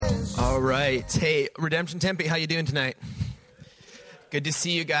All right. Hey, Redemption Tempe, how you doing tonight? Good to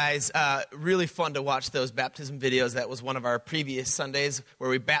see you guys. Really fun to watch those baptism videos. That was one of our previous Sundays where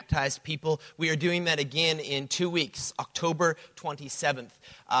we baptized people. We are doing that again in 2 weeks, October 27th.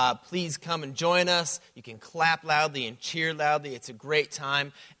 Please come and join us. You can clap loudly and cheer loudly. It's a great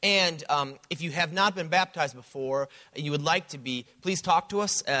time. And if you have not been baptized before, you would like to be, please talk to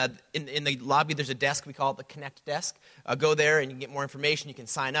us. In the lobby, there's a desk. We call it the Connect Desk. Go there and you can get more information. You can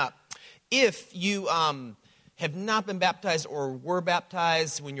sign up. If you have not been baptized or were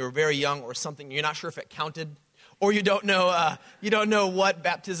baptized when you were very young or something, you're not sure if it counted, or you don't know what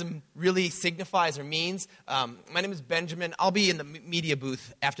baptism really signifies or means. My name is Benjamin. I'll be in the media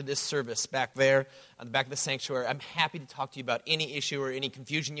booth after this service back there on the back of the sanctuary. I'm happy to talk to you about any issue or any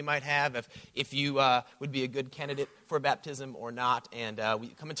confusion you might have, if you would be a good candidate for baptism or not, and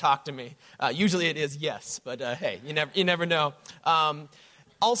come and talk to me. Usually it is yes, but hey, you never know.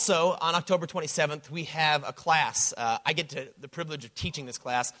 Also, on October 27th, we have a class. I get the privilege of teaching this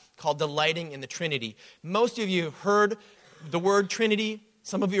class called Delighting in the Trinity. Most of you have heard the word Trinity.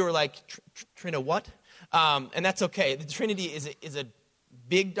 Some of you are like, Trina what? And that's okay. The Trinity is a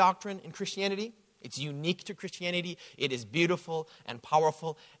big doctrine in Christianity. It's unique to Christianity. It is beautiful and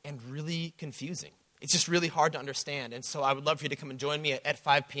powerful and really confusing. It's just really hard to understand, and so I would love for you to come and join me at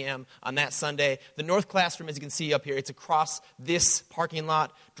 5 p.m. on that Sunday. The North Classroom, as you can see up here, it's across this parking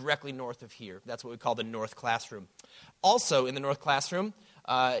lot directly north of here. That's what we call the North Classroom. Also in the North Classroom,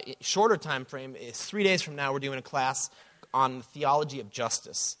 shorter time frame is 3 days from now, we're doing a class on the theology of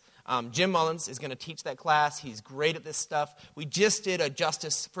justice. Jim Mullins is going to teach that class. He's great at this stuff. We just did a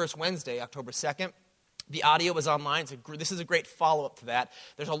Justice First Wednesday, October 2nd. The audio is online, so this is a great follow-up to that.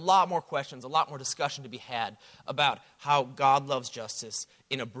 There's a lot more questions, a lot more discussion to be had about how God loves justice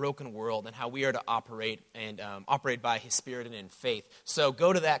in a broken world and how we are to operate and operate by His Spirit and in faith. So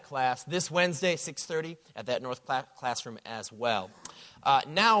go to that class this Wednesday, 6:30, at that North Classroom as well.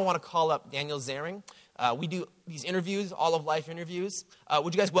 Now I want to call up Daniel Zering. We do these interviews, all of life interviews.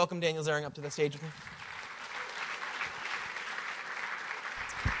 Would you guys welcome Daniel Zering up to the stage with me?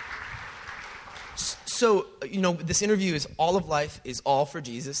 So, this interview is all of life is all for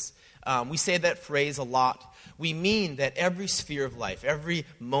Jesus. We say that phrase a lot. We mean that every sphere of life, every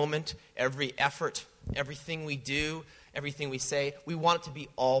moment, every effort, everything we do, everything we say, we want it to be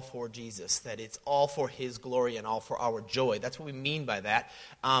all for Jesus, that it's all for His glory and all for our joy. That's what we mean by that.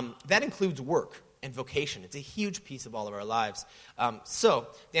 That includes work and vocation. It's a huge piece of all of our lives. So,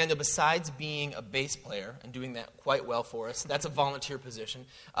 Daniel, besides being a bass player and doing that quite well for us, that's a volunteer position,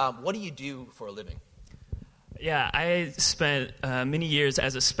 what do you do for a living? Yeah, I spent many years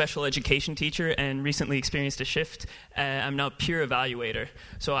as a special education teacher and recently experienced a shift. I'm now a peer evaluator.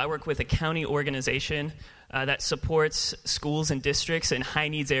 So I work with a county organization that supports schools and districts in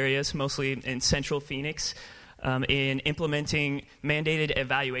high-needs areas, mostly in central Phoenix, in implementing mandated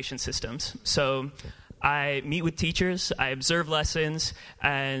evaluation systems. So I meet with teachers, I observe lessons,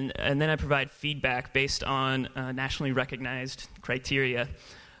 and then I provide feedback based on nationally recognized criteria.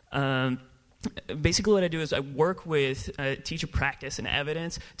 Basically what I do is I work with teacher practice and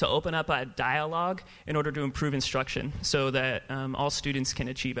evidence to open up a dialogue in order to improve instruction so that all students can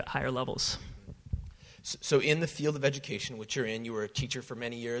achieve at higher levels. So in the field of education, which you're in, you were a teacher for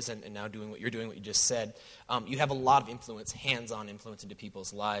many years and now doing what you're doing, what you just said, you have a lot of influence, hands-on influence into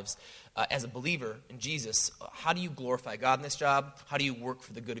people's lives. As a believer in Jesus, how do you glorify God in this job? How do you work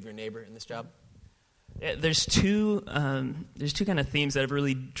for the good of your neighbor in this job? Yeah, there's two kind of themes that have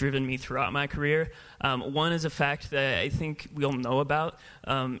really driven me throughout my career. One is a fact that I think we all know about.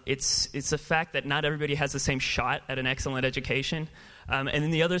 It's the fact that not everybody has the same shot at an excellent education. And then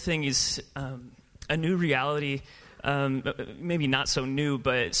the other thing is a new reality, maybe not so new,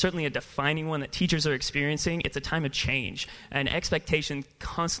 but certainly a defining one that teachers are experiencing. It's a time of change, and expectations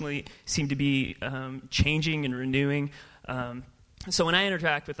constantly seem to be changing and renewing. So when I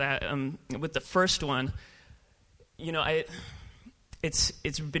interact with that, with the first one,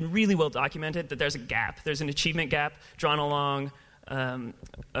 it's been really well documented that there's a gap. There's an achievement gap drawn along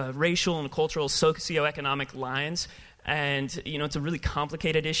racial and cultural socioeconomic lines. And, it's a really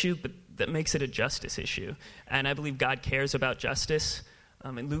complicated issue, but that makes it a justice issue. And I believe God cares about justice.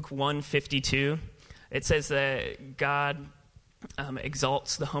 In Luke 1:52, it says that God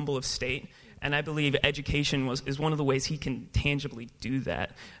exalts the humble of state. And I believe education is one of the ways He can tangibly do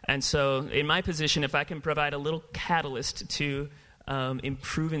that. And so in my position, if I can provide a little catalyst to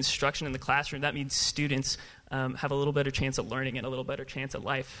improve instruction in the classroom, that means students have a little better chance at learning and a little better chance at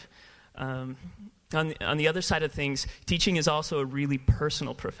life. On the other side of things, teaching is also a really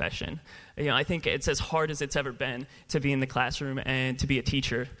personal profession. I think it's as hard as it's ever been to be in the classroom and to be a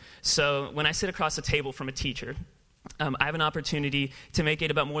teacher. So when I sit across the table from a teacher, I have an opportunity to make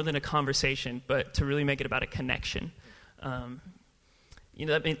it about more than a conversation, but to really make it about a connection. That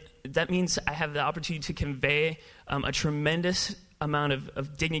means I have the opportunity to convey a tremendous amount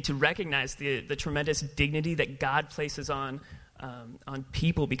of dignity, to recognize the tremendous dignity that God places on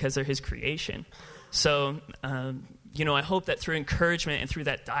people because they're his creation. So, I hope that through encouragement and through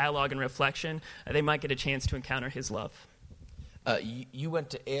that dialogue and reflection, they might get a chance to encounter his love. You went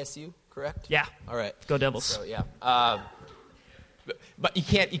to ASU, correct? Yeah. All right. Go Devils. So, yeah. But you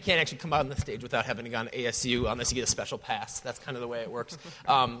can't actually come out on the stage without having gone to ASU unless you get a special pass. That's kind of the way it works.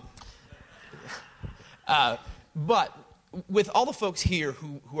 But with all the folks here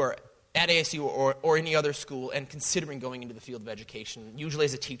who are at ASU or any other school and considering going into the field of education, usually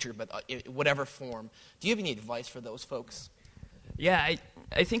as a teacher, but in whatever form, do you have any advice for those folks? Yeah,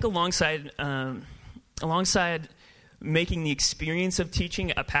 I think alongside making the experience of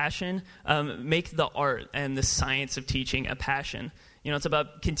teaching a passion, make the art and the science of teaching a passion. It's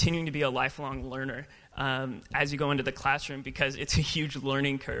about continuing to be a lifelong learner as you go into the classroom, because it's a huge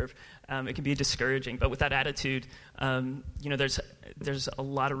learning curve. It can be discouraging, but with that attitude, there's a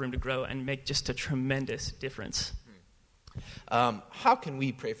lot of room to grow and make just a tremendous difference. How can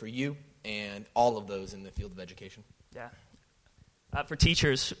we pray for you and all of those in the field of education? Yeah. For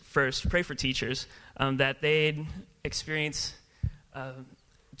teachers, first, pray for teachers, that they'd experience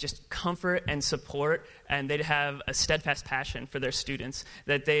just comfort and support, and they'd have a steadfast passion for their students,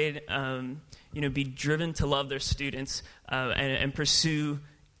 that they'd be driven to love their students and pursue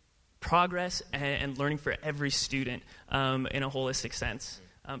progress and learning for every student in a holistic sense.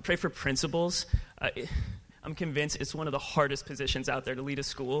 Pray for principals. I'm convinced it's one of the hardest positions out there to lead a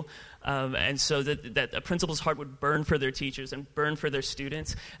school, and so that a principal's heart would burn for their teachers and burn for their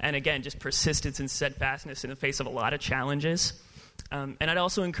students, and again, just persistence and steadfastness in the face of a lot of challenges. And I'd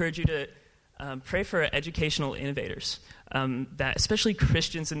also encourage you to pray for educational innovators, that especially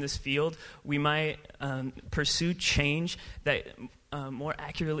Christians in this field, we might pursue change that more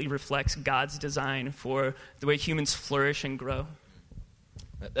accurately reflects God's design for the way humans flourish and grow.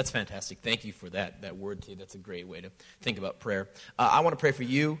 That's fantastic. Thank you for that word, too. That's a great way to think about prayer. I want to pray for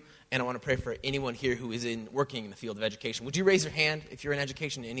you, and I want to pray for anyone here who is working in the field of education. Would you raise your hand if you're in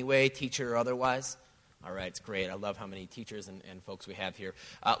education in any way, teacher or otherwise? All right, it's great. I love how many teachers and folks we have here.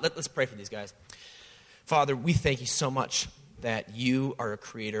 Let's pray for these guys. Father, we thank you so much that you are a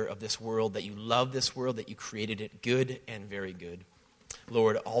creator of this world, that you love this world, that you created it good and very good.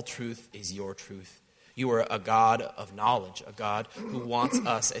 Lord, all truth is your truth. You are a God of knowledge, a God who wants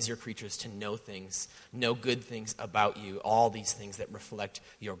us as your creatures to know things, know good things about you, all these things that reflect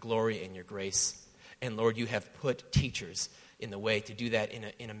your glory and your grace. And Lord, you have put teachers in the way to do that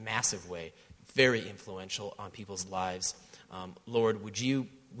in a massive way, very influential on people's lives. Lord, would you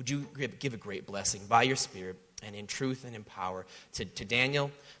give a great blessing by your Spirit and in truth and in power to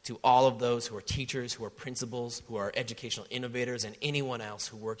Daniel, to all of those who are teachers, who are principals, who are educational innovators, and anyone else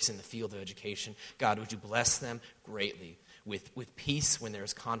who works in the field of education. God, would you bless them greatly with peace when there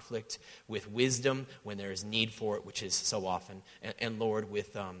is conflict, with wisdom when there is need for it, which is so often, and Lord,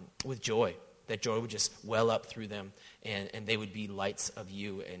 with joy, that joy would just well up through them, and they would be lights of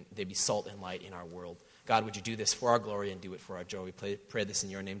you, and they'd be salt and light in our world. God, would you do this for our glory and do it for our joy? We pray this in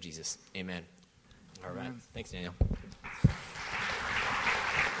your name, Jesus. Amen. All right. Thanks, Daniel.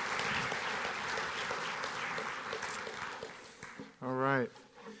 All right.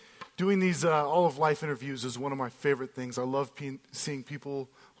 Doing these all of life interviews is one of my favorite things. I love seeing people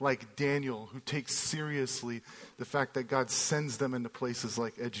like Daniel who take seriously the fact that God sends them into places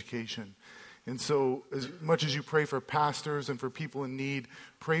like education. And so as much as you pray for pastors and for people in need,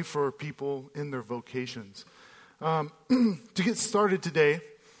 pray for people in their vocations. To get started today,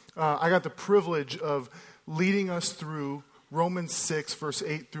 I got the privilege of leading us through Romans 6, verse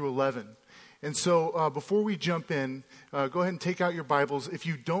 8 through 11. And so before we jump in, go ahead and take out your Bibles. If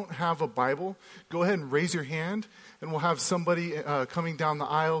you don't have a Bible, go ahead and raise your hand, and we'll have somebody coming down the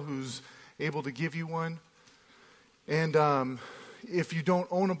aisle who's able to give you one. And if you don't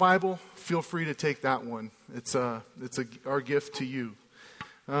own a Bible, feel free to take that one. It's our gift to you.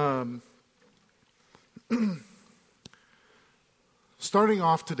 Starting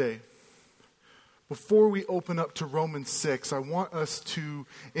off today, before we open up to Romans 6, I want us to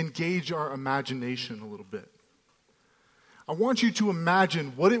engage our imagination a little bit. I want you to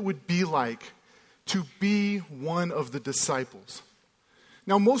imagine what it would be like to be one of the disciples.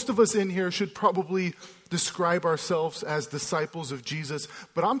 Now, most of us in here should probably describe ourselves as disciples of Jesus,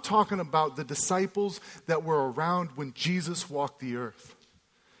 but I'm talking about the disciples that were around when Jesus walked the earth.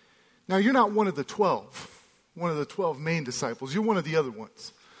 Now, you're not one of the 12 main disciples. You're one of the other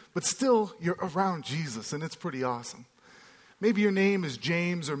ones. But still, you're around Jesus, and it's pretty awesome. Maybe your name is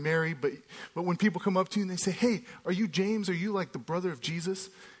James or Mary, but when people come up to you and they say, hey, are you James? Are you like the brother of Jesus?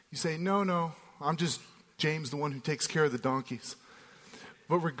 You say, no, I'm just James, the one who takes care of the donkeys.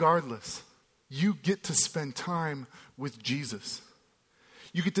 But regardless, you get to spend time with Jesus.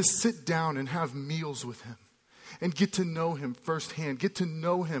 You get to sit down and have meals with him and get to know him firsthand, get to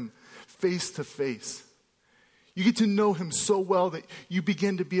know him face to face. You get to know him so well that you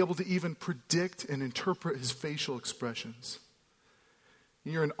begin to be able to even predict and interpret his facial expressions.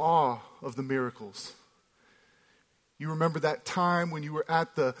 You're in awe of the miracles. You remember that time when you were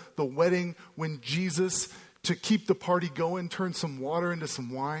at the wedding when Jesus, to keep the party going, turned some water into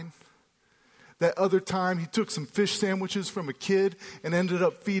some wine? That other time he took some fish sandwiches from a kid and ended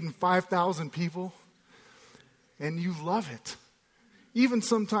up feeding 5,000 people? And you love it. Even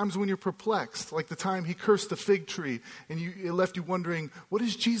sometimes when you're perplexed, like the time he cursed the fig tree and it left you wondering, what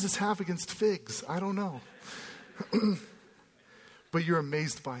does Jesus have against figs? I don't know. But you're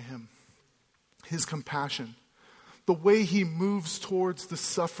amazed by him, his compassion, the way he moves towards the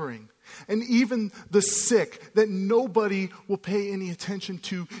suffering, and even the sick that nobody will pay any attention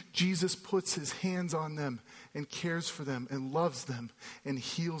to. Jesus puts his hands on them and cares for them and loves them and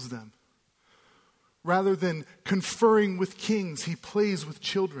heals them. Rather than conferring with kings, he plays with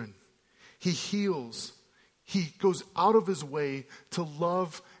children. He heals. He goes out of his way to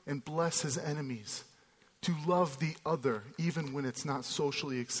love and bless his enemies, to love the other, even when it's not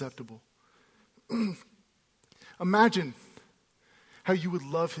socially acceptable. Imagine how you would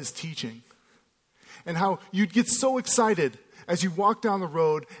love his teaching and how you'd get so excited as you walk down the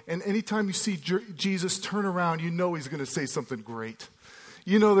road, and anytime you see Jesus turn around, you know he's going to say something great.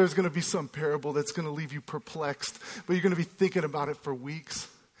 You know there's going to be some parable that's going to leave you perplexed, but you're going to be thinking about it for weeks.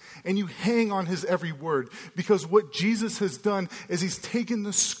 And you hang on his every word, because what Jesus has done is he's taken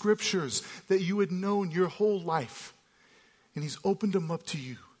the scriptures that you had known your whole life, and he's opened them up to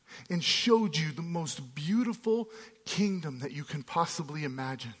you and showed you the most beautiful kingdom that you can possibly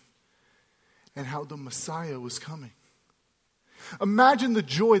imagine, and how the Messiah was coming. Imagine the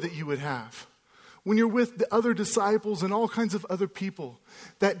joy that you would have when you're with the other disciples and all kinds of other people,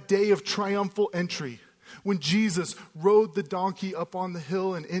 that day of triumphal entry, when Jesus rode the donkey up on the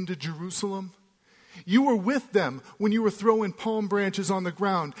hill and into Jerusalem. You were with them when you were throwing palm branches on the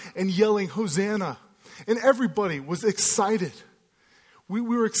ground and yelling, Hosanna. And everybody was excited. We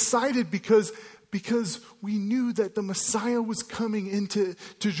were excited because we knew that the Messiah was coming into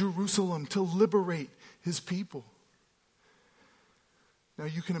Jerusalem to liberate his people. Now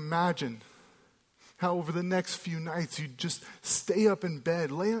you can imagine how over the next few nights you'd just stay up in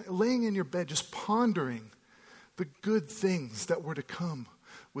bed, laying in your bed, just pondering the good things that were to come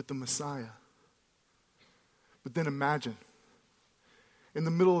with the Messiah. But then imagine, in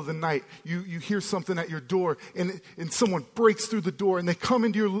the middle of the night, you hear something at your door, and someone breaks through the door, and they come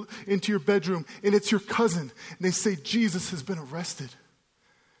into your bedroom, and it's your cousin, and they say, Jesus has been arrested.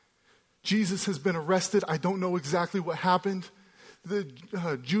 Jesus has been arrested. I don't know exactly what happened.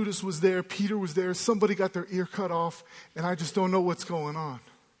 Judas was there, Peter was there, somebody got their ear cut off, and I just don't know what's going on.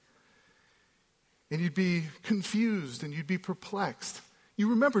 And you'd be confused and you'd be perplexed. You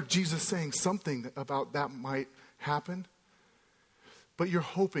remember Jesus saying something about that might happen, but you're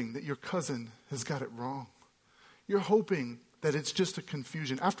hoping that your cousin has got it wrong. You're hoping that it's just a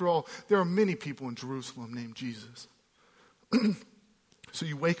confusion. After all, there are many people in Jerusalem named Jesus. So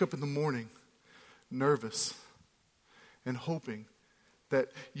you wake up in the morning nervous and hoping that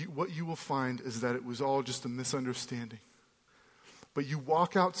what you will find is that it was all just a misunderstanding. But you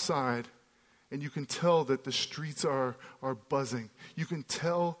walk outside and you can tell that the streets are buzzing. You can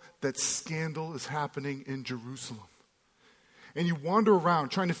tell that scandal is happening in Jerusalem. And you wander around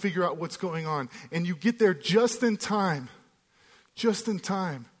trying to figure out what's going on. And you get there just in time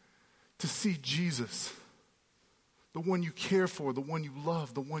to see Jesus, the one you care for, the one you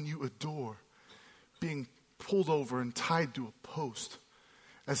love, the one you adore, being pulled over and tied to a post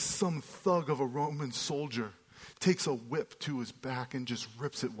as some thug of a Roman soldier takes a whip to his back and just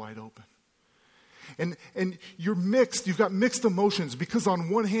rips it wide open. And you're mixed. You've got mixed emotions, because on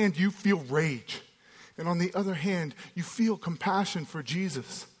one hand you feel rage, and on the other hand you feel compassion for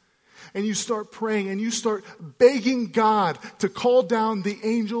Jesus. And you start praying and you start begging God to call down the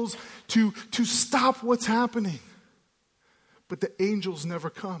angels to stop what's happening. But the angels never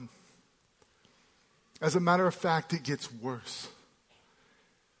come. As a matter of fact, it gets worse.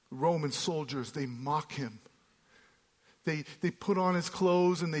 Roman soldiers, they mock him. They put on his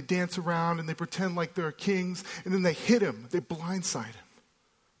clothes and they dance around and they pretend like they're kings, and then they hit him. They blindside him.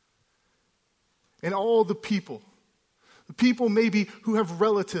 And all the people maybe who have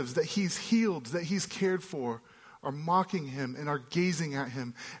relatives that he's healed, that he's cared for, are mocking him and are gazing at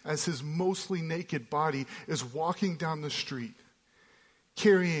him as his mostly naked body is walking down the street,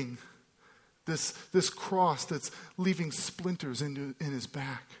 carrying this cross that's leaving splinters in his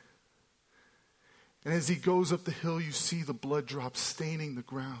back. And as he goes up the hill, you see the blood drops staining the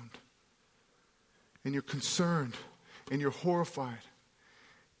ground. And you're concerned and you're horrified.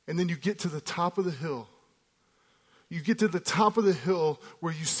 And then you get to the top of the hill. You get to the top of the hill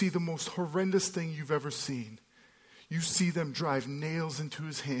where you see the most horrendous thing you've ever seen. You see them drive nails into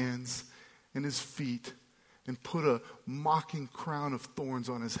his hands and his feet and put a mocking crown of thorns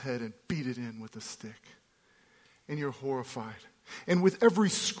on his head and beat it in with a stick. And you're horrified. And with every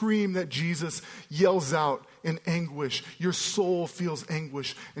scream that Jesus yells out in anguish, your soul feels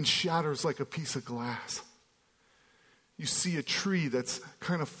anguish and shatters like a piece of glass. You see a tree that's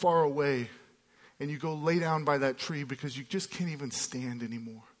kind of far away, and you go lay down by that tree because you just can't even stand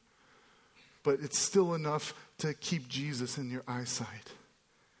anymore. But it's still enough to keep Jesus in your eyesight.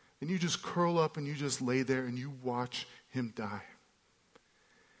 And you just curl up and you just lay there and you watch him die.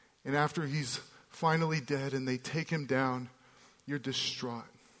 And after he's finally dead and they take him down, you're distraught.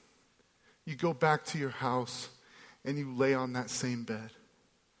 You go back to your house and you lay on that same bed.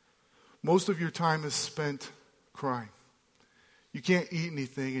 Most of your time is spent crying. You can't eat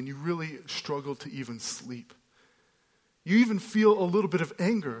anything and you really struggle to even sleep. You even feel a little bit of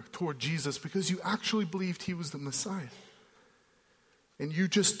anger toward Jesus because you actually believed he was the Messiah. And you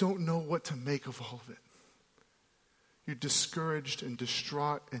just don't know what to make of all of it. You're discouraged and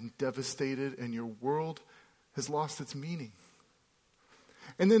distraught and devastated, and your world has lost its meaning.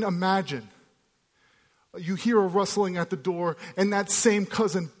 And then imagine, you hear a rustling at the door, and that same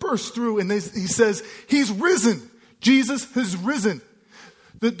cousin bursts through, and he says, he's risen. Jesus has risen.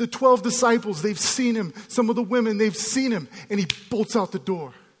 The 12 disciples, they've seen him. Some of the women, they've seen him. And he bolts out the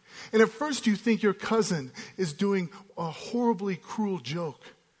door. And at first you think your cousin is doing a horribly cruel joke.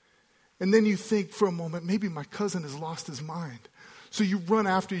 And then you think for a moment, maybe my cousin has lost his mind. So you run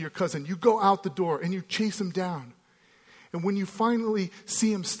after your cousin. You go out the door and you chase him down. And when you finally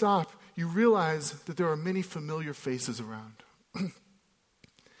see him stop, you realize that there are many familiar faces around.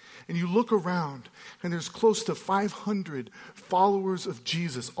 And you look around, and there's close to 500 followers of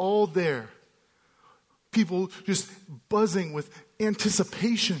Jesus, all there. People just buzzing with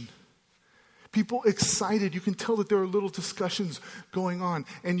anticipation. People excited. You can tell that there are little discussions going on.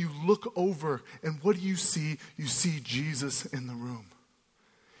 And you look over, and what do you see? You see Jesus in the room.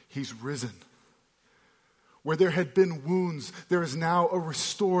 He's risen. Where there had been wounds, there is now a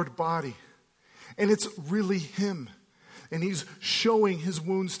restored body. And it's really him. And he's showing his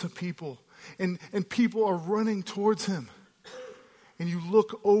wounds to people. And people are running towards him. And you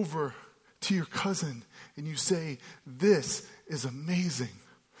look over to your cousin and you say, this is amazing.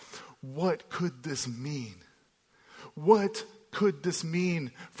 What could this mean? What could this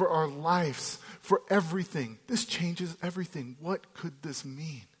mean for our lives, for everything? This changes everything. What could this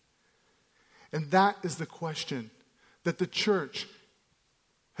mean? And that is the question that the church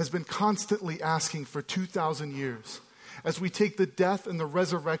has been constantly asking for 2,000 years. As we take the death and the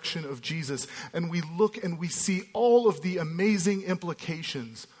resurrection of Jesus and we look and we see all of the amazing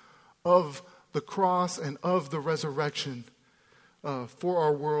implications of the cross and of the resurrection for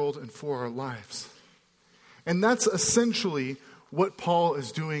our world and for our lives. And that's essentially what Paul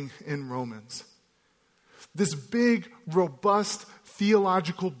is doing in Romans. This big, robust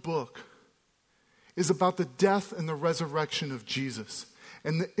theological book is about the death and the resurrection of Jesus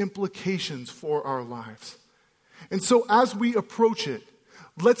and the implications for our lives. And so as we approach it,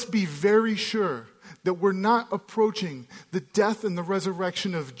 let's be very sure that we're not approaching the death and the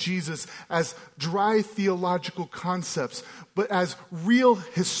resurrection of Jesus as dry theological concepts, but as real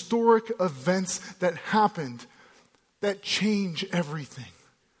historic events that happened that change everything,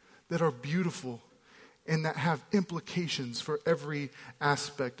 that are beautiful, and that have implications for every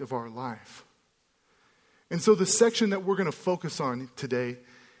aspect of our life. And so the section that we're going to focus on today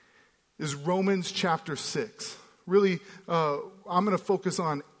is Romans chapter 6. Really, I'm going to focus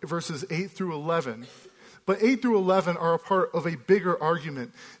on verses 8 through 11. But 8 through 11 are a part of a bigger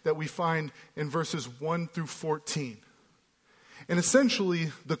argument that we find in verses 1 through 14. And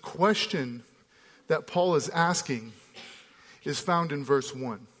essentially, the question that Paul is asking is found in verse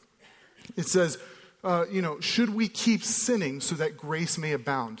 1. It says, should we keep sinning so that grace may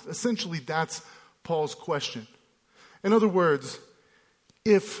abound? Essentially, that's Paul's question. In other words,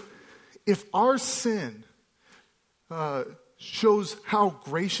 if if our sin shows how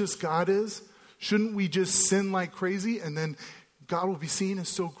gracious God is, shouldn't we just sin like crazy and then God will be seen as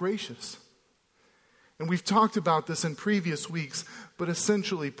so gracious? And we've talked about this in previous weeks, but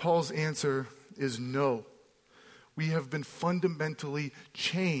essentially Paul's answer is no. We have been fundamentally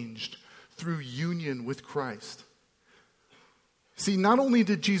changed through union with Christ. See, not only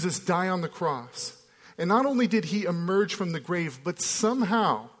did Jesus die on the cross, and not only did he emerge from the grave, but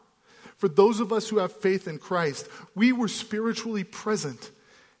somehow, for those of us who have faith in Christ, we were spiritually present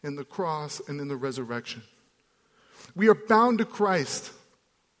in the cross and in the resurrection. We are bound to Christ.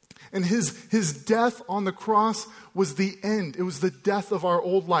 And his death on the cross was the end. It was the death of our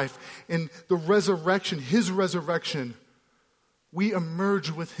old life. And the resurrection, his resurrection, we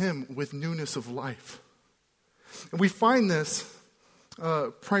emerge with him with newness of life. And we find this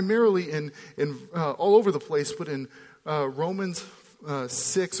primarily in all over the place, but in Romans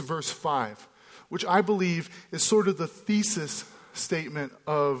 6, verse 5, which I believe is sort of the thesis statement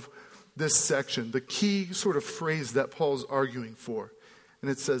of this section, the key sort of phrase that Paul's arguing for. And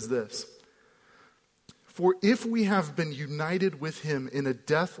it says this: "For if we have been united with him in a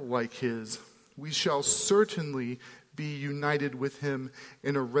death like his, we shall certainly be united with him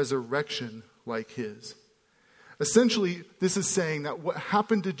in a resurrection like his." Essentially, this is saying that what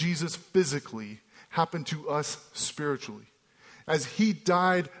happened to Jesus physically happened to us spiritually. As he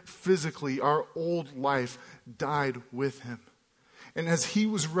died physically, our old life died with him. And as he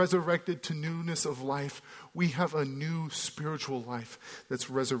was resurrected to newness of life, we have a new spiritual life that's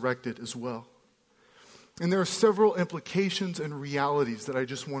resurrected as well. And there are several implications and realities that I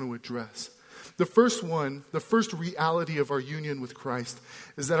just want to address. The first one, the first reality of our union with Christ,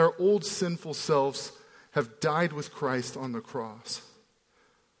 is that our old sinful selves have died with Christ on the cross.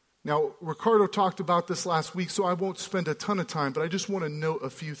 Now, Ricardo talked about this last week, so I won't spend a ton of time, but I just want to note a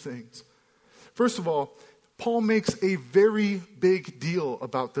few things. First of all, Paul makes a very big deal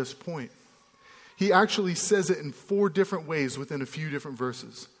about this point. He actually says it in 4 different ways within a few different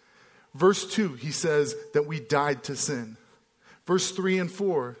verses. Verse 2, he says that we died to sin. Verse 3 and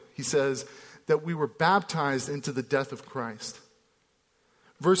 4, he says that we were baptized into the death of Christ.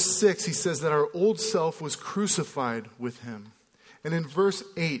 Verse 6, he says that our old self was crucified with him. And in verse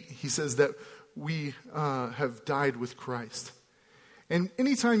 8, he says that we have died with Christ. And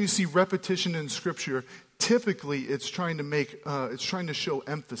anytime you see repetition in Scripture, typically it's trying to show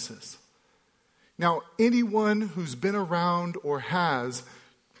emphasis. Now, anyone who's been around or has,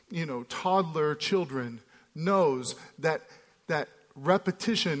 toddler children knows that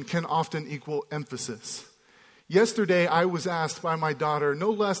repetition can often equal emphasis. Yesterday, I was asked by my daughter no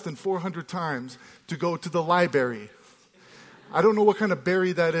less than 400 times to go to the library. I don't know what kind of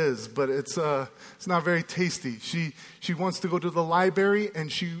berry that is, but it's not very tasty. She wants to go to the library, and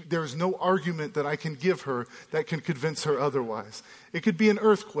there's no argument that I can give her that can convince her otherwise. It could be an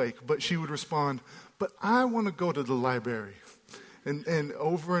earthquake, but she would respond, "But I want to go to the library." And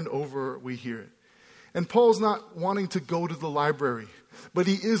over we hear it. And Paul's not wanting to go to the library, but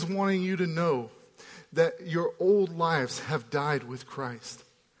he is wanting you to know that your old lives have died with Christ.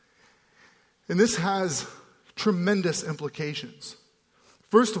 And this has tremendous implications.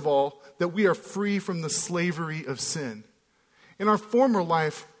 First of all, that we are free from the slavery of sin. In our former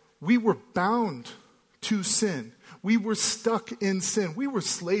life, we were bound to sin. We were stuck in sin. We were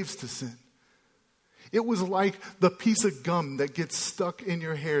slaves to sin. It was like the piece of gum that gets stuck in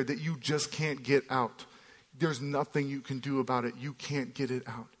your hair that you just can't get out. There's nothing you can do about it. You can't get it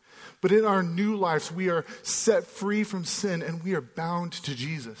out. But in our new lives, we are set free from sin and we are bound to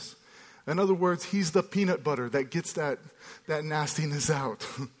Jesus. In other words, he's the peanut butter that gets that nastiness out.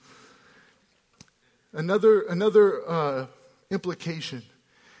 Another implication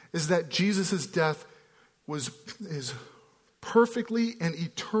is that Jesus' death is perfectly and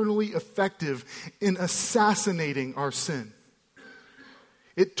eternally effective in assassinating our sin.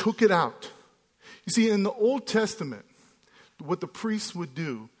 It took it out. You see, in the Old Testament, what the priests would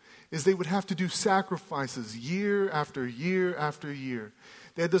do is they would have to do sacrifices year after year after year.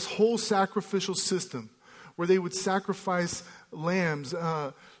 They had this whole sacrificial system where they would sacrifice lambs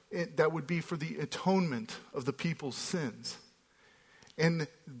that would be for the atonement of the people's sins. And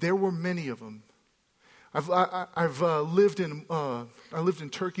there were many of them. I've lived in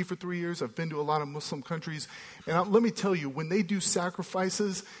Turkey for 3 years. I've been to a lot of Muslim countries. And let me tell you, when they do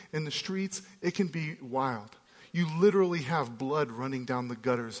sacrifices in the streets, it can be wild. You literally have blood running down the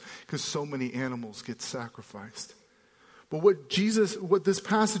gutters because so many animals get sacrificed. But what this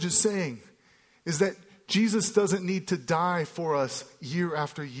passage is saying is that Jesus doesn't need to die for us year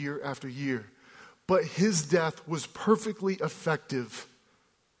after year after year. But his death was perfectly effective.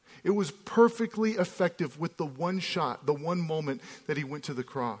 It was perfectly effective with the one shot, the one moment that he went to the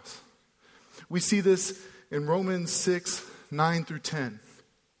cross. We see this in Romans 6, 9 through 10.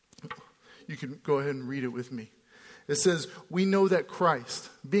 You can go ahead and read it with me. It says, "We know that Christ,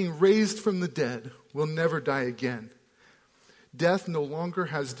 being raised from the dead, will never die again. Death no longer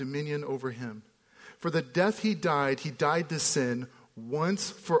has dominion over him. For the death he died to sin once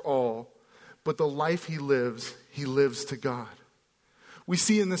for all, but the life he lives to God." We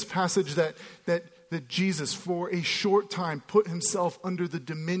see in this passage that Jesus, for a short time, put himself under the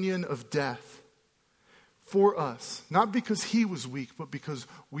dominion of death for us. Not because he was weak, but because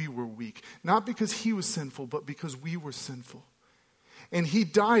we were weak. Not because he was sinful, but because we were sinful. And he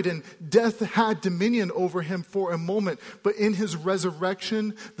died, and death had dominion over him for a moment. But in his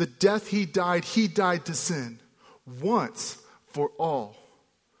resurrection, the death he died to sin. Once for all.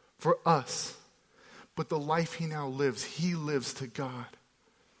 For us. But the life he now lives, he lives to God.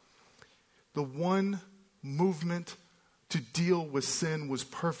 The one movement to deal with sin was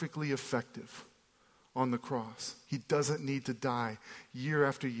perfectly effective on the cross. He doesn't need to die year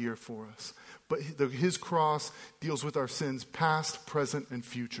after year for us. But his cross deals with our sins, past, present, and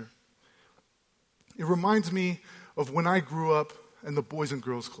future. It reminds me of when I grew up in the Boys and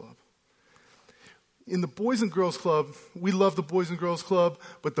Girls Club. In the Boys and Girls Club, we love the Boys and Girls Club,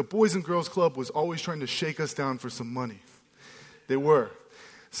 but the Boys and Girls Club was always trying to shake us down for some money. They were.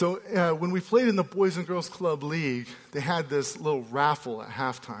 So when we played in the Boys and Girls Club League, they had this little raffle at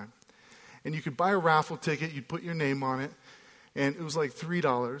halftime. And you could buy a raffle ticket, you'd put your name on it, and it was like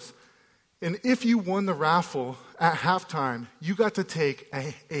 $3. And if you won the raffle at halftime, you got to take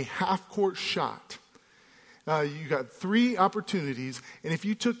a half-court shot. You got 3 opportunities, and if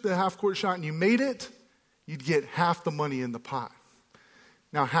you took the half-court shot and you made it, you'd get half the money in the pot.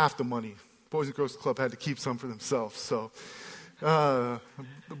 Now, half the money. Boys and Girls Club had to keep some for themselves. So the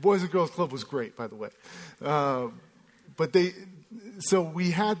Boys and Girls Club was great, by the way. So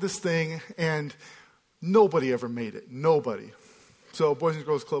we had this thing, and nobody ever made it. Nobody. So Boys and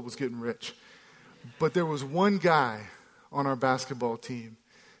Girls Club was getting rich. But there was one guy on our basketball team.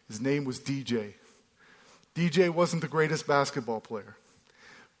 His name was DJ. DJ wasn't the greatest basketball player.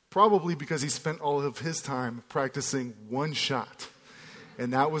 Probably because he spent all of his time practicing one shot.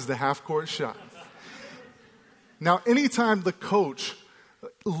 And that was the half-court shot. Now, anytime the coach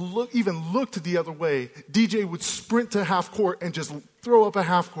even looked the other way, DJ would sprint to half-court and just throw up a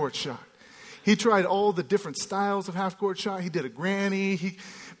half-court shot. He tried all the different styles of half-court shot. He did a granny,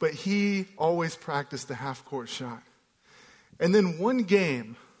 but he always practiced the half-court shot. And then one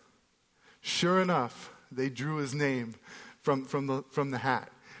game, sure enough, they drew his name from the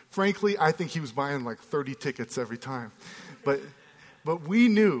hat. Frankly, I think he was buying like 30 tickets every time. But we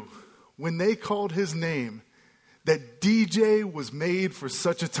knew when they called his name that DJ was made for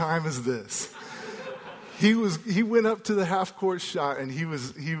such a time as this. He went up to the half-court shot and he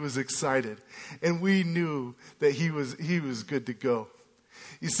was excited. And we knew that he was good to go.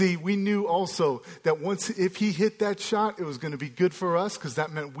 You see, we knew also that if he hit that shot, it was going to be good for us because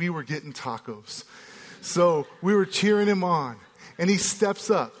that meant we were getting tacos. So we were cheering him on. And he steps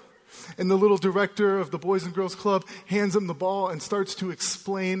up. And the little director of the Boys and Girls Club hands him the ball and starts to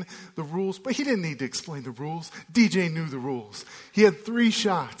explain the rules. But he didn't need to explain the rules. DJ knew the rules. He had 3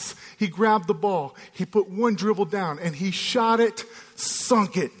 shots. He grabbed the ball. He put one dribble down and he shot it,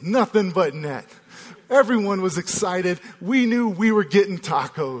 sunk it. Nothing but net. Everyone was excited. We knew we were getting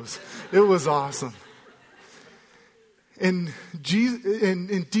tacos. It was awesome. And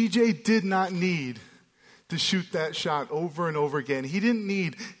DJ did not need to shoot that shot over and over again. He didn't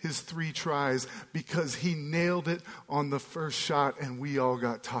need his 3 tries because he nailed it on the first shot and we all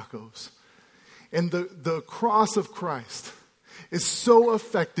got tacos. And the cross of Christ is so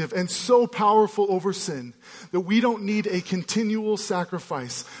effective and so powerful over sin that we don't need a continual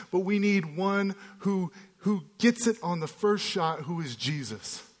sacrifice, but we need one who gets it on the first shot, who is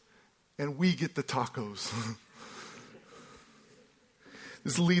Jesus. And we get the tacos.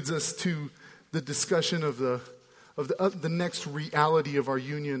 This leads us to the discussion of the next reality of our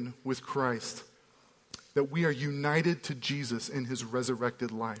union with Christ, that we are united to Jesus in his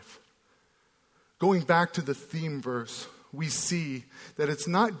resurrected life. Going back to the theme verse, we see that it's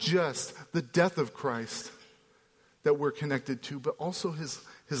not just the death of Christ that we're connected to, but also his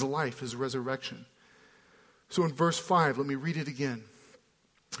life, his resurrection. So in verse 5, let me read it again.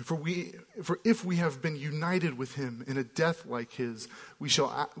 For if we have been united with him in a death like his, we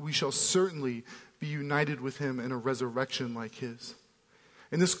shall certainly be united with him in a resurrection like his.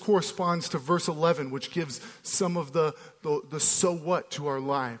 And this corresponds to verse 11, which gives some of the so what to our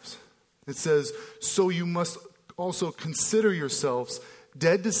lives. It says, so you must also consider yourselves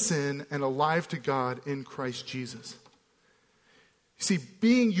dead to sin and alive to God in Christ Jesus. See,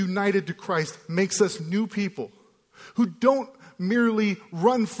 being united to Christ makes us new people who don't merely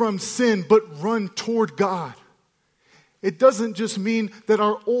run from sin, but run toward God. It doesn't just mean that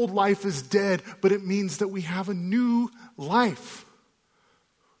our old life is dead, but it means that we have a new life.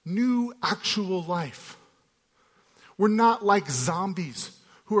 New actual life. We're not like zombies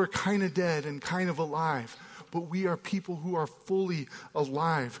who are kind of dead and kind of alive, but we are people who are fully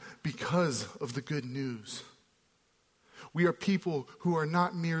alive because of the good news. We are people who are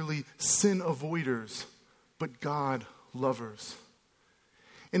not merely sin avoiders, but God lovers.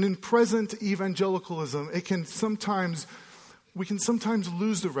 And in present evangelicalism, we can sometimes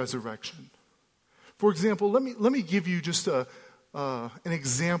lose the resurrection. For example, let me give you just an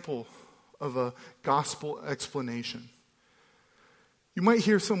example of a gospel explanation. You might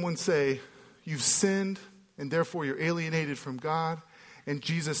hear someone say, you've sinned, and therefore you're alienated from God, and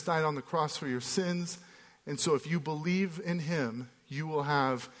Jesus died on the cross for your sins, and so if you believe in him, you will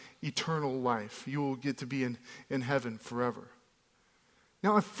have eternal life. You will get to be in heaven forever.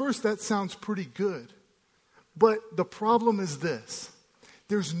 Now, at first, that sounds pretty good. But the problem is this.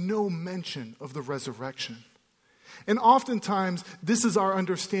 There's no mention of the resurrection. And oftentimes, this is our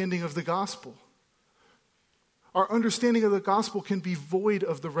understanding of the gospel. Our understanding of the gospel can be void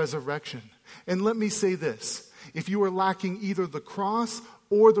of the resurrection. And let me say this. If you are lacking either the cross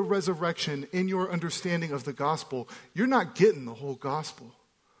or the resurrection in your understanding of the gospel, you're not getting the whole gospel.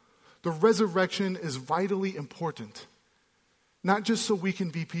 The resurrection is vitally important. Not just so we can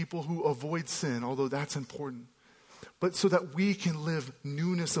be people who avoid sin, although that's important, but so that we can live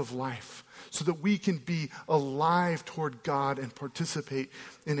newness of life, so that we can be alive toward God and participate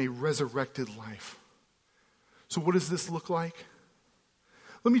in a resurrected life. So what does this look like?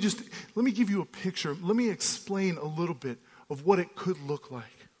 Let me give you a picture. Let me explain a little bit of what it could look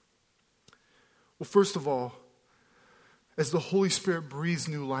like. Well, first of all, as the Holy Spirit breathes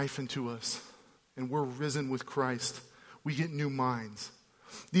new life into us and we're risen with Christ, we get new minds.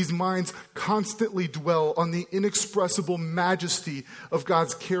 These minds constantly dwell on the inexpressible majesty of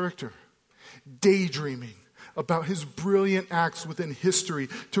God's character, daydreaming about his brilliant acts within history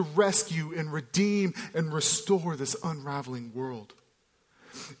to rescue and redeem and restore this unraveling world.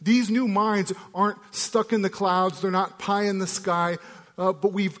 These new minds aren't stuck in the clouds. They're not pie in the sky. But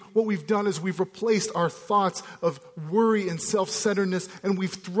what we've done is we've replaced our thoughts of worry and self-centeredness, and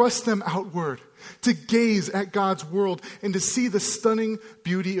we've thrust them outward to gaze at God's world and to see the stunning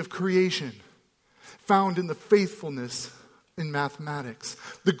beauty of creation found in the faithfulness in mathematics,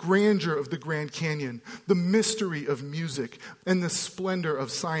 the grandeur of the Grand Canyon, the mystery of music, and the splendor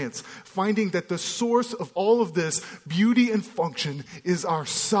of science, finding that the source of all of this beauty and function is our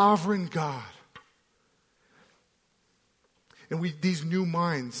sovereign God. And these new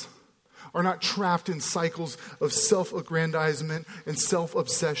minds are not trapped in cycles of self-aggrandizement and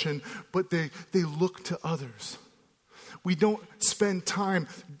self-obsession, but they look to others. We don't spend time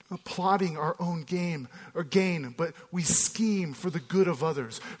plotting our own game or gain, but we scheme for the good of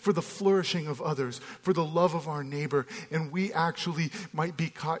others, for the flourishing of others, for the love of our neighbor, and we actually might be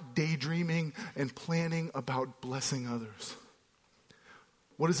caught daydreaming and planning about blessing others.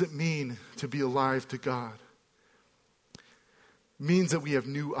 What does it mean to be alive to God? It means that we have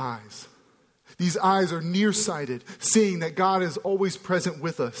new eyes. These eyes are nearsighted, seeing that God is always present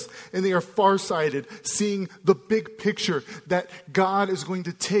with us. And they are farsighted, seeing the big picture that God is going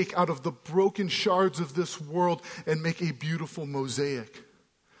to take out of the broken shards of this world and make a beautiful mosaic.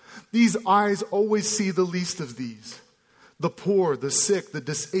 These eyes always see the least of these: the poor, the sick, the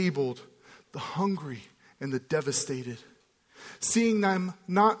disabled, the hungry, and the devastated. Seeing them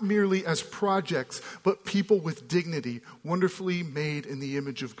not merely as projects, but people with dignity, wonderfully made in the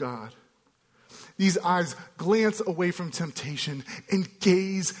image of God. These eyes glance away from temptation and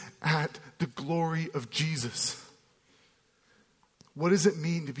gaze at the glory of Jesus. What does it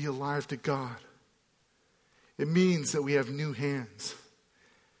mean to be alive to God? It means that we have new hands.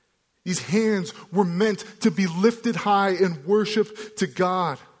 These hands were meant to be lifted high in worship to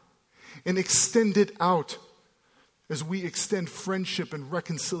God and extended out as we extend friendship and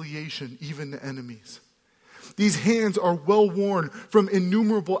reconciliation even to enemies. These hands are well worn from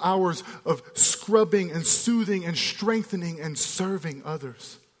innumerable hours of scrubbing and soothing and strengthening and serving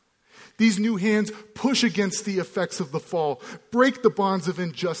others. These new hands push against the effects of the fall, break the bonds of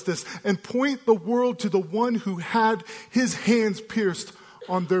injustice, and point the world to the one who had his hands pierced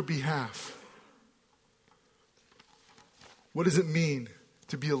on their behalf. What does it mean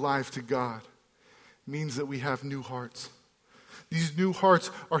to be alive to God? It means that we have new hearts. These new hearts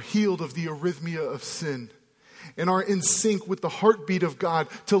are healed of the arrhythmia of sin. and are in sync with the heartbeat of God,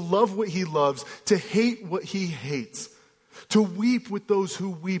 to love what he loves, to hate what he hates, to weep with those who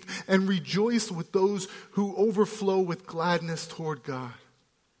weep, and rejoice with those who overflow with gladness toward God.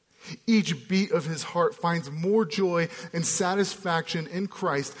 Each beat of his heart finds more joy and satisfaction in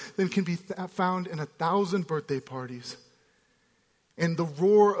Christ than can be found in 1,000 birthday parties and the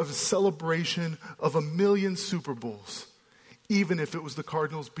roar of a celebration of 1,000,000 Super Bowls, even if it was the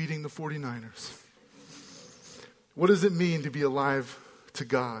Cardinals beating the 49ers. What does it mean to be alive to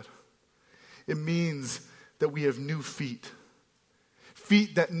God? It means that we have new feet.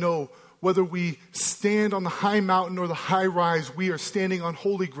 Feet that know whether we stand on the high mountain or the high rise, we are standing on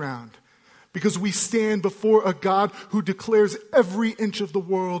holy ground. Because we stand before a God who declares every inch of the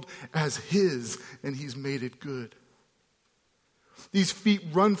world as his, and he's made it good. These feet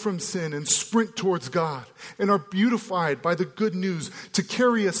run from sin and sprint towards God and are beautified by the good news to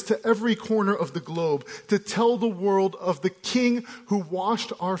carry us to every corner of the globe, to tell the world of the King who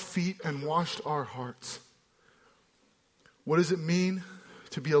washed our feet and washed our hearts. What does it mean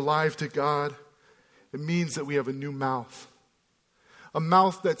to be alive to God? It means that we have a new mouth. A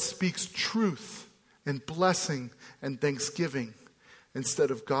mouth that speaks truth and blessing and thanksgiving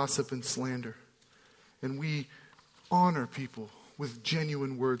instead of gossip and slander. And we honor people with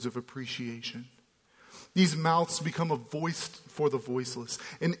genuine words of appreciation. These mouths become a voice for the voiceless,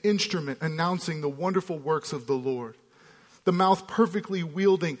 an instrument announcing the wonderful works of the Lord. The mouth perfectly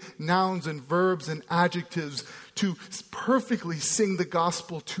wielding nouns and verbs and adjectives to perfectly sing the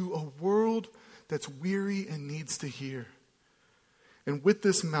gospel to a world that's weary and needs to hear. And with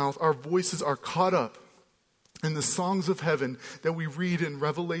this mouth, our voices are caught up in the songs of heaven that we read in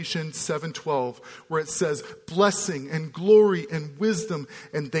Revelation 7:12, where it says, blessing and glory and wisdom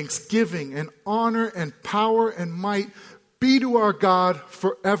and thanksgiving and honor and power and might be to our God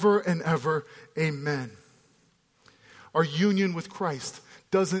forever and ever. Amen. Our union with Christ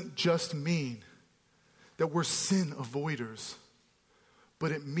doesn't just mean that we're sin avoiders,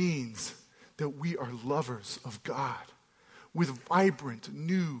 but it means that we are lovers of God with vibrant,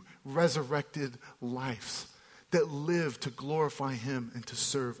 new, resurrected lives that live to glorify him and to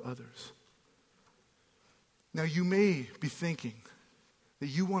serve others. Now, you may be thinking that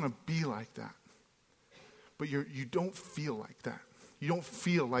you want to be like that, but you don't feel like that. You don't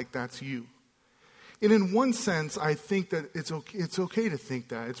feel like that's you. And in one sense, I think that it's okay to think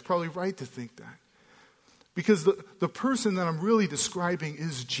that. It's probably right to think that. Because the person that I'm really describing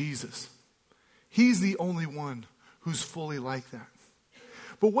is Jesus. He's the only one who's fully like that.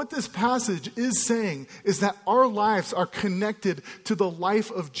 But what this passage is saying is that our lives are connected to the life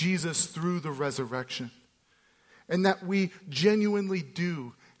of Jesus through the resurrection. And that we genuinely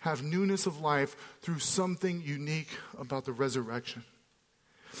do have newness of life through something unique about the resurrection.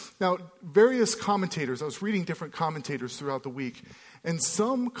 Now, various commentators, I was reading different commentators throughout the week, and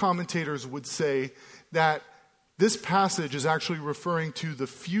some commentators would say that this passage is actually referring to the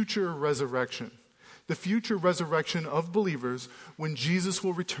future resurrection. The future resurrection of believers when Jesus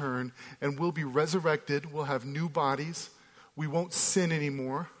will return and we'll be resurrected. We'll have new bodies. We won't sin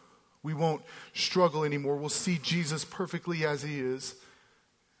anymore. We won't struggle anymore. We'll see Jesus perfectly as he is.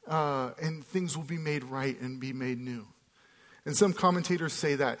 And things will be made right and be made new. And some commentators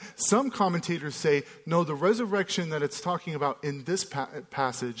say that. Some commentators say, no, the resurrection that it's talking about in this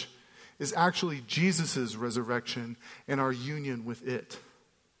passage is actually Jesus' resurrection and our union with it.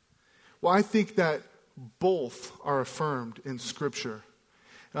 Well, I think that both are affirmed in Scripture.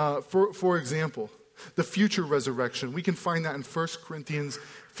 For example, the future resurrection, we can find that in 1 Corinthians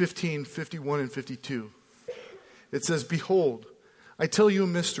 15, 51 and 52. It says, behold, I tell you a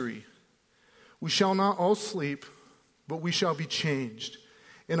mystery. We shall not all sleep, but we shall be changed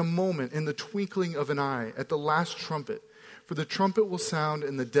in a moment, in the twinkling of an eye, at the last trumpet. For the trumpet will sound,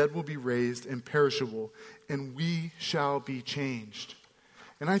 and the dead will be raised imperishable, and we shall be changed.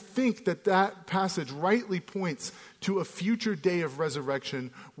 And I think that that passage rightly points to a future day of resurrection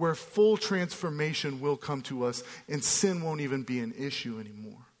where full transformation will come to us and sin won't even be an issue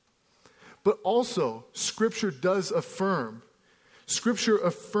anymore. But also, Scripture affirms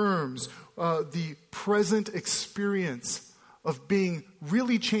the present experience of being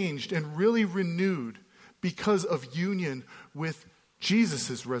really changed and really renewed because of union with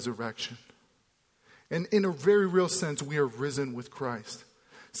Jesus' resurrection. And in a very real sense, we are risen with Christ.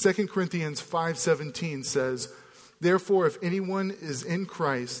 2 Corinthians 5:17 says, therefore, if anyone is in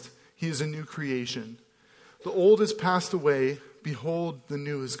Christ, he is a new creation. The old has passed away, behold, the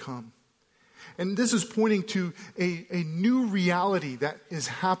new has come. And this is pointing to a new reality that is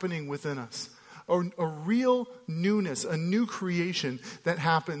happening within us. a real newness, a new creation that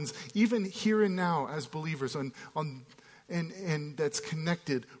happens even here and now as believers and that's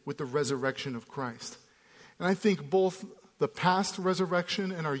connected with the resurrection of Christ. And I think both the past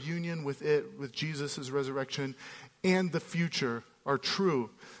resurrection and our union with it, with Jesus' resurrection, and the future are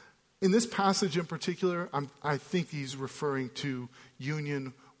true. In this passage in particular, I think he's referring to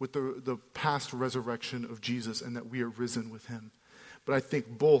union with the past resurrection of Jesus and that we are risen with him. But I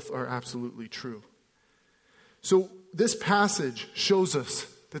think both are absolutely true. So this passage shows us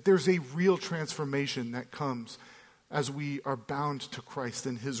that there's a real transformation that comes as we are bound to Christ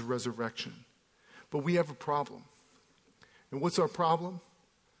and his resurrection. But we have a problem. And what's our problem?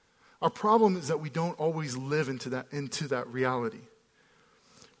 Our problem is that we don't always live into that reality.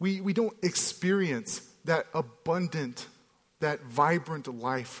 We don't experience that abundant, that vibrant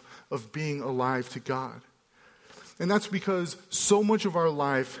life of being alive to God. And that's because so much of our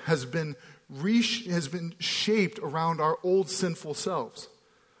life has been shaped around our old sinful selves.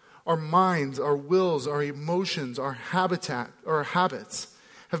 Our minds, our wills, our emotions, our habits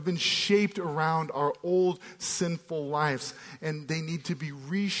have been shaped around our old sinful lives, and they need to be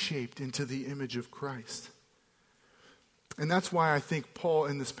reshaped into the image of Christ. And that's why I think Paul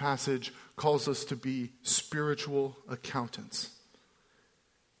in this passage calls us to be spiritual accountants.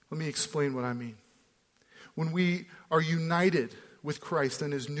 Let me explain what I mean. When we are united with Christ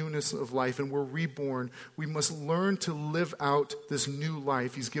and his newness of life and we're reborn, we must learn to live out this new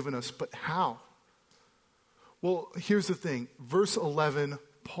life he's given us. But how? Well, here's the thing. Verse 11,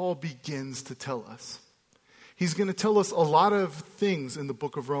 Paul begins to tell us. He's going to tell us a lot of things in the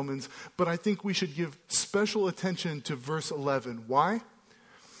book of Romans, but I think we should give special attention to verse 11. Why?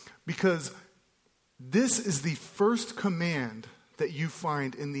 Because this is the first command that you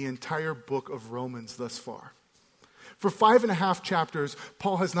find in the entire book of Romans thus far. For 5.5 chapters,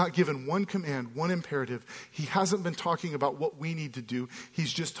 Paul has not given one command, one imperative. He hasn't been talking about what we need to do.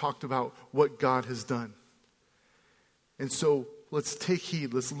 He's just talked about what God has done. And so let's take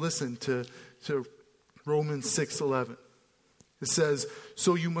heed. Let's listen to Romans 6:11. It says,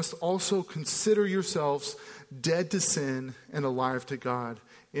 "So you must also consider yourselves dead to sin and alive to God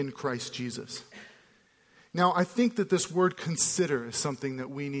in Christ Jesus." Now, I think that this word consider is something that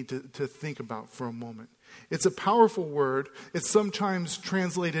we need to think about for a moment. It's a powerful word. It's sometimes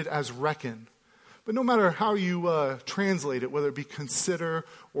translated as reckon. But no matter how you translate it, whether it be consider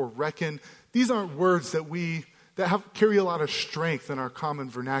or reckon, these aren't words that carry a lot of strength in our common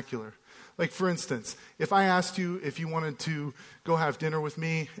vernacular. Like, for instance, if I asked you if you wanted to go have dinner with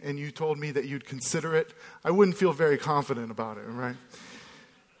me and you told me that you'd consider it, I wouldn't feel very confident about it, right?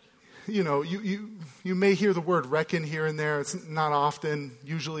 You know, you may hear the word reckon here and there. It's not often.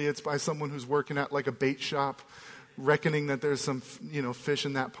 Usually it's by someone who's working at like a bait shop, reckoning that there's some, fish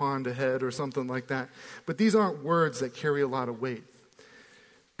in that pond ahead or something like that. But these aren't words that carry a lot of weight.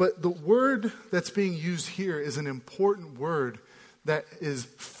 But the word that's being used here is an important word that is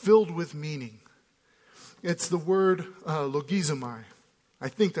filled with meaning. It's the word logizomai. I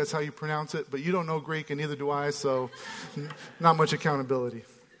think that's how you pronounce it, but you don't know Greek and neither do I, so not much accountability.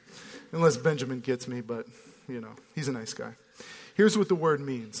 Unless Benjamin gets me, but, he's a nice guy. Here's what the word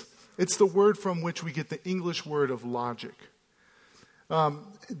means. It's the word from which we get the English word of logic.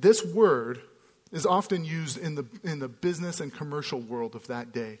 This word is often used in the business and commercial world of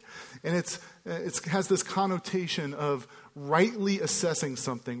that day. And it has this connotation of rightly assessing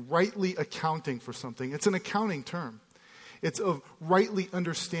something, rightly accounting for something. It's an accounting term. It's of rightly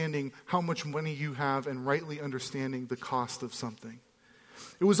understanding how much money you have and rightly understanding the cost of something.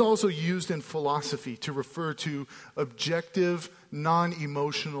 It was also used in philosophy to refer to objective,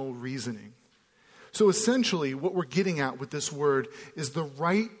 non-emotional reasoning. So essentially, what we're getting at with this word is the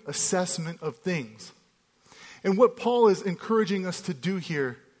right assessment of things. And what Paul is encouraging us to do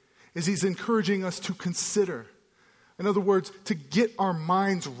here is he's encouraging us to consider. In other words, to get our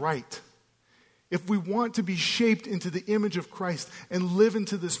minds right. If we want to be shaped into the image of Christ and live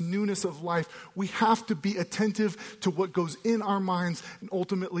into this newness of life, we have to be attentive to what goes in our minds and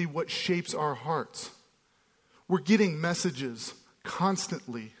ultimately what shapes our hearts. We're getting messages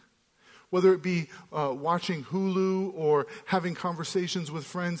constantly. Whether it be watching Hulu or having conversations with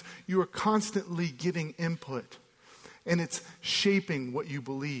friends, you are constantly getting input. And it's shaping what you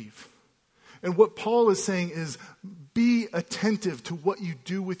believe. And what Paul is saying is be attentive to what you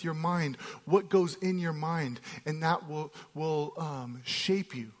do with your mind, what goes in your mind, and that will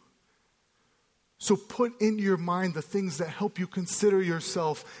shape you. So put into your mind the things that help you consider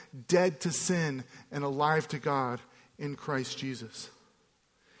yourself dead to sin and alive to God in Christ Jesus.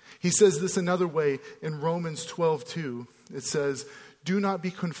 He says this another way in Romans 12:2. It says, do not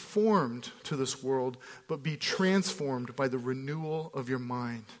be conformed to this world, but be transformed by the renewal of your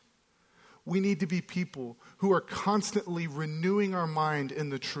mind. We need to be people who are constantly renewing our mind in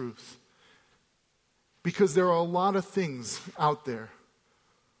the truth. Because there are a lot of things out there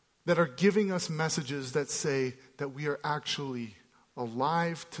that are giving us messages that say that we are actually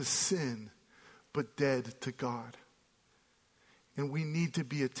alive to sin, but dead to God. And we need to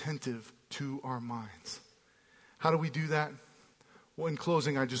be attentive to our minds. How do we do that? Well, in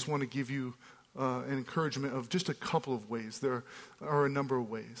closing, I just want to give you an encouragement of just a couple of ways. There are a number of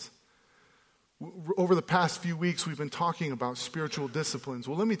ways. Over the past few weeks, we've been talking about spiritual disciplines.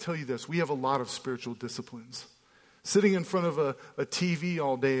 Well, let me tell you this. We have a lot of spiritual disciplines. Sitting in front of a TV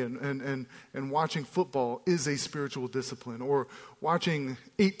all day and watching football is a spiritual discipline. Or watching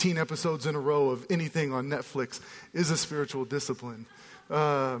 18 episodes in a row of anything on Netflix is a spiritual discipline.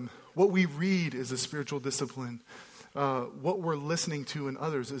 What we read is a spiritual discipline. What we're listening to in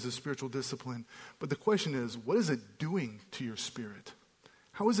others is a spiritual discipline. But the question is, what is it doing to your spirit?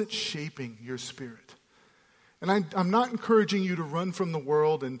 How is it shaping your spirit? And I'm not encouraging you to run from the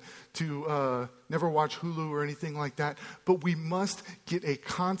world and to never watch Hulu or anything like that, but we must get a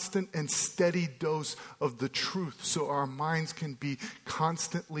constant and steady dose of the truth so our minds can be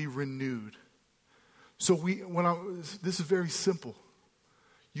constantly renewed. So this is very simple.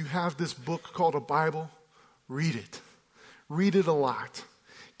 You have this book called a Bible. Read it. Read it a lot.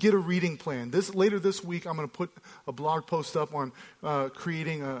 Get a reading plan. Later this week, I'm going to put a blog post up on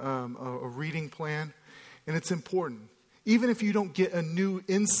creating a reading plan. And it's important. Even if you don't get a new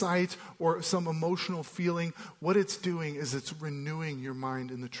insight or some emotional feeling, what it's doing is it's renewing your mind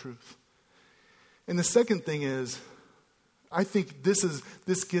in the truth. And the second thing is, I think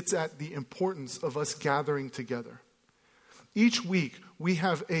this gets at the importance of us gathering together. Each week, we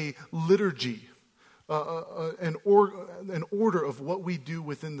have a liturgy, an order of what we do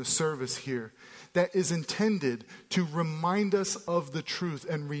within the service here that is intended to remind us of the truth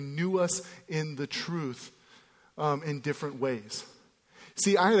and renew us in the truth in different ways.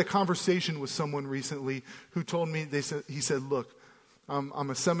 See, I had a conversation with someone recently who told me, he said, look, I'm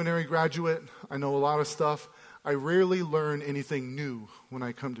a seminary graduate. I know a lot of stuff. I rarely learn anything new when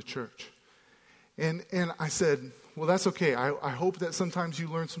I come to church. And I said, well, that's okay. I hope that sometimes you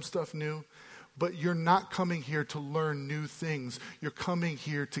learn some stuff new. But you're not coming here to learn new things. You're coming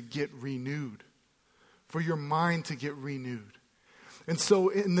here to get renewed, for your mind to get renewed. And so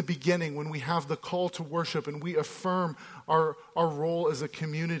in the beginning, when we have the call to worship and we affirm our role as a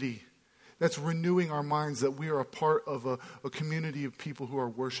community, that's renewing our minds that we are a part of a community of people who are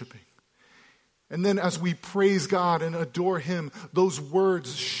worshiping. And then as we praise God and adore Him, those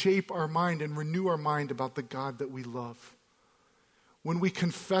words shape our mind and renew our mind about the God that we love. When we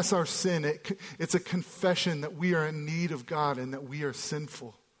confess our sin, it's a confession that we are in need of God and that we are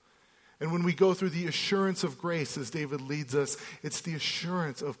sinful. And when we go through the assurance of grace, as David leads us, it's the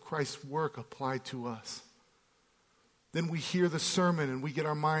assurance of Christ's work applied to us. Then we hear the sermon and we get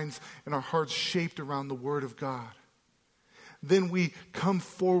our minds and our hearts shaped around the Word of God. Then we come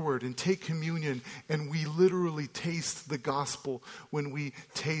forward and take communion, and we literally taste the gospel when we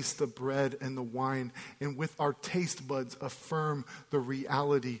taste the bread and the wine, and with our taste buds affirm the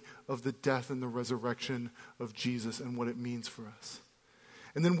reality of the death and the resurrection of Jesus and what it means for us.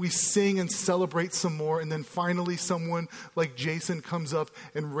 And then we sing and celebrate some more, and then finally someone like Jason comes up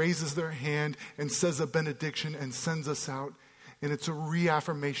and raises their hand and says a benediction and sends us out, and it's a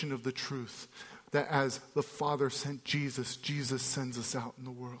reaffirmation of the truth that as the Father sent Jesus, Jesus sends us out in the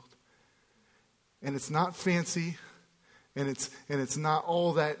world. And it's not fancy, and it's not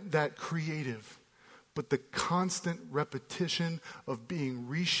all that creative, but the constant repetition of being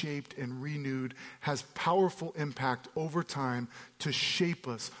reshaped and renewed has powerful impact over time to shape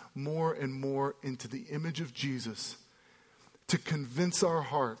us more and more into the image of Jesus, to convince our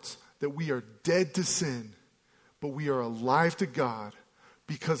hearts that we are dead to sin, but we are alive to God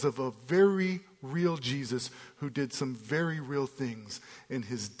because of a very real Jesus who did some very real things in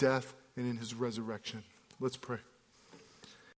His death and in His resurrection. Let's pray.